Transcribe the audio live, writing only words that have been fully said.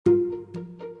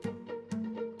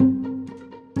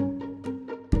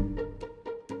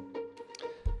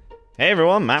Hey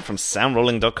everyone, Matt from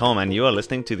soundrolling.com, and you are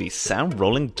listening to the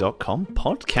soundrolling.com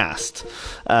podcast.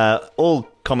 All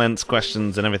comments,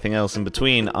 questions, and everything else in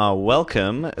between are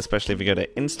welcome, especially if you go to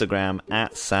Instagram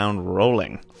at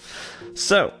soundrolling.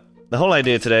 So, the whole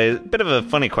idea today is a bit of a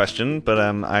funny question, but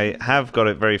I have got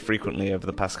it very frequently over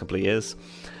the past couple of years.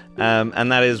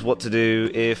 And that is what to do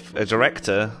if a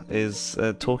director is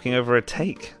talking over a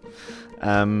take.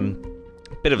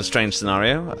 Bit of a strange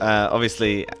scenario.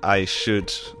 Obviously, I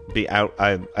should be out.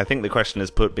 I think the question is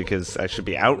put because I should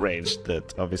be outraged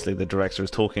that obviously the director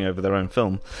is talking over their own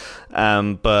film.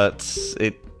 But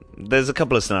there's a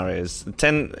couple of scenarios.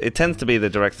 It tends to be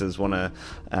the directors want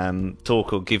to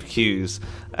talk or give cues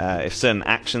if certain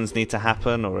actions need to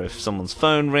happen, or if someone's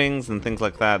phone rings and things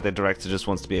like that. The director just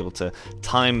wants to be able to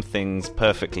time things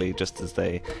perfectly, just as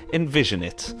they envision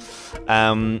it.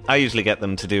 I usually get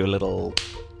them to do a little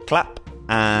clap.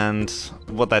 And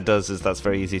what that does is that's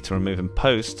very easy to remove in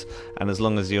post, and as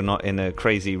long as you're not in a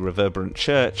crazy reverberant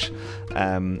church,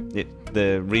 the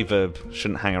reverb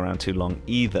shouldn't hang around too long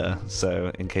either,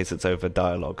 so in case it's over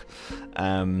dialogue.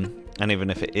 And even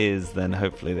if it is, then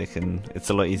hopefully it's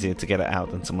a lot easier to get it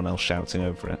out than someone else shouting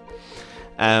over it.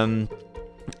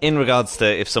 In regards to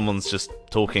if someone's just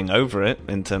talking over it,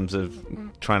 in terms of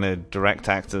trying to direct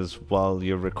actors while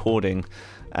you're recording,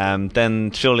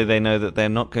 then surely they know that they're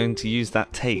not going to use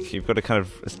that take. You've got to kind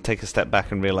of take a step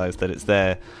back and realize that it's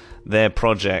their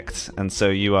project, and so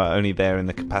you are only there in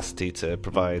the capacity to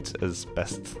provide as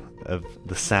best of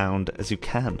the sound as you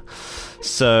can.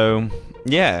 So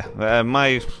yeah,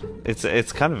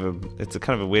 it's kind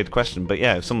of a weird question, but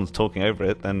yeah, if someone's talking over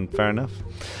it, then fair enough.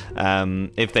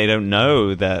 If they don't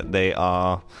know that they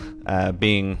are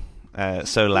being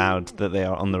so loud that they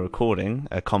are on the recording,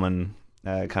 a common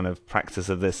kind of practice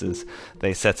of this is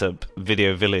they set up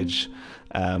Video Village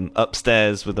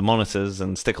upstairs with the monitors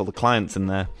and stick all the clients in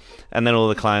there, and then all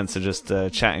the clients are just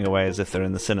chatting away as if they're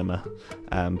in the cinema,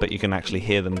 but you can actually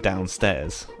hear them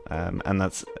downstairs, and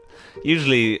that's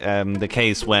usually the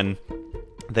case when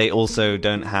they also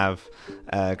don't have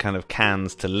kind of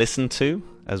cans to listen to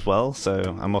as well.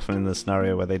 So I'm often in the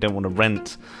scenario where they don't want to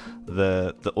rent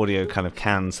the audio kind of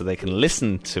can so they can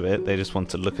listen to it. They just want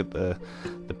to look at the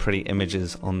pretty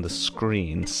images on the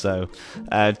screen. So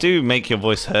do make your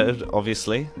voice heard,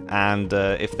 obviously, and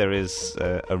if there is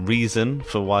a reason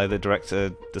for why the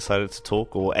director decided to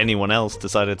talk, or anyone else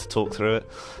decided to talk through it,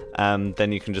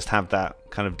 then you can just have that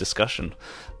kind of discussion,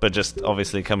 but just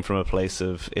obviously come from a place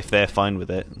of, if they're fine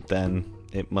with it, then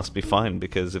it must be fine,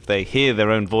 because if they hear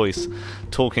their own voice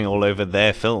talking all over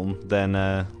their film, then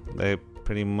they're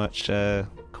pretty much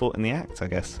caught in the act, I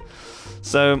guess.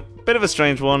 So, bit of a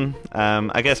strange one.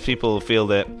 I guess people feel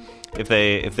that if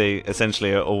they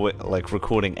essentially are like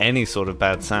recording any sort of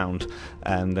bad sound,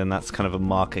 then that's kind of a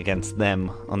mark against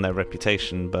them on their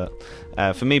reputation. But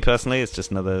for me personally, it's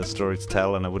just another story to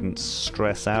tell, and I wouldn't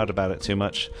stress out about it too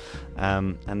much.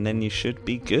 And then you should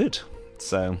be good.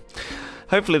 So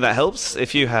hopefully that helps.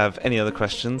 If you have any other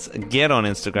questions, get on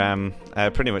Instagram.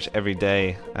 Pretty much every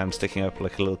day I'm sticking up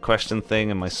like a little question thing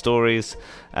in my stories.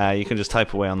 You can just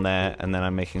type away on there, and then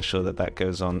I'm making sure that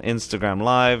goes on Instagram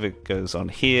Live, it goes on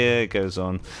here, it goes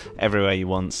on everywhere you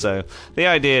want. So the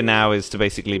idea now is to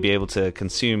basically be able to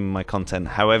consume my content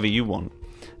however you want,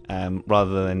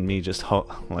 rather than me just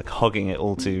hogging it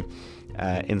all to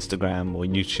Instagram or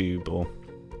YouTube or...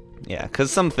 Yeah, because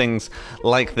some things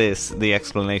like this, the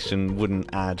explanation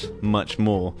wouldn't add much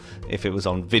more if it was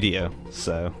on video.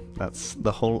 So that's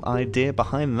the whole idea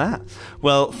behind that.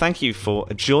 Well, thank you for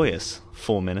a joyous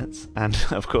 4 minutes. And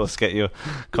of course, get your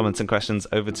comments and questions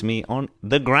over to me on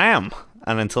the gram.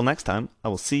 And until next time, I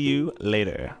will see you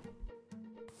later.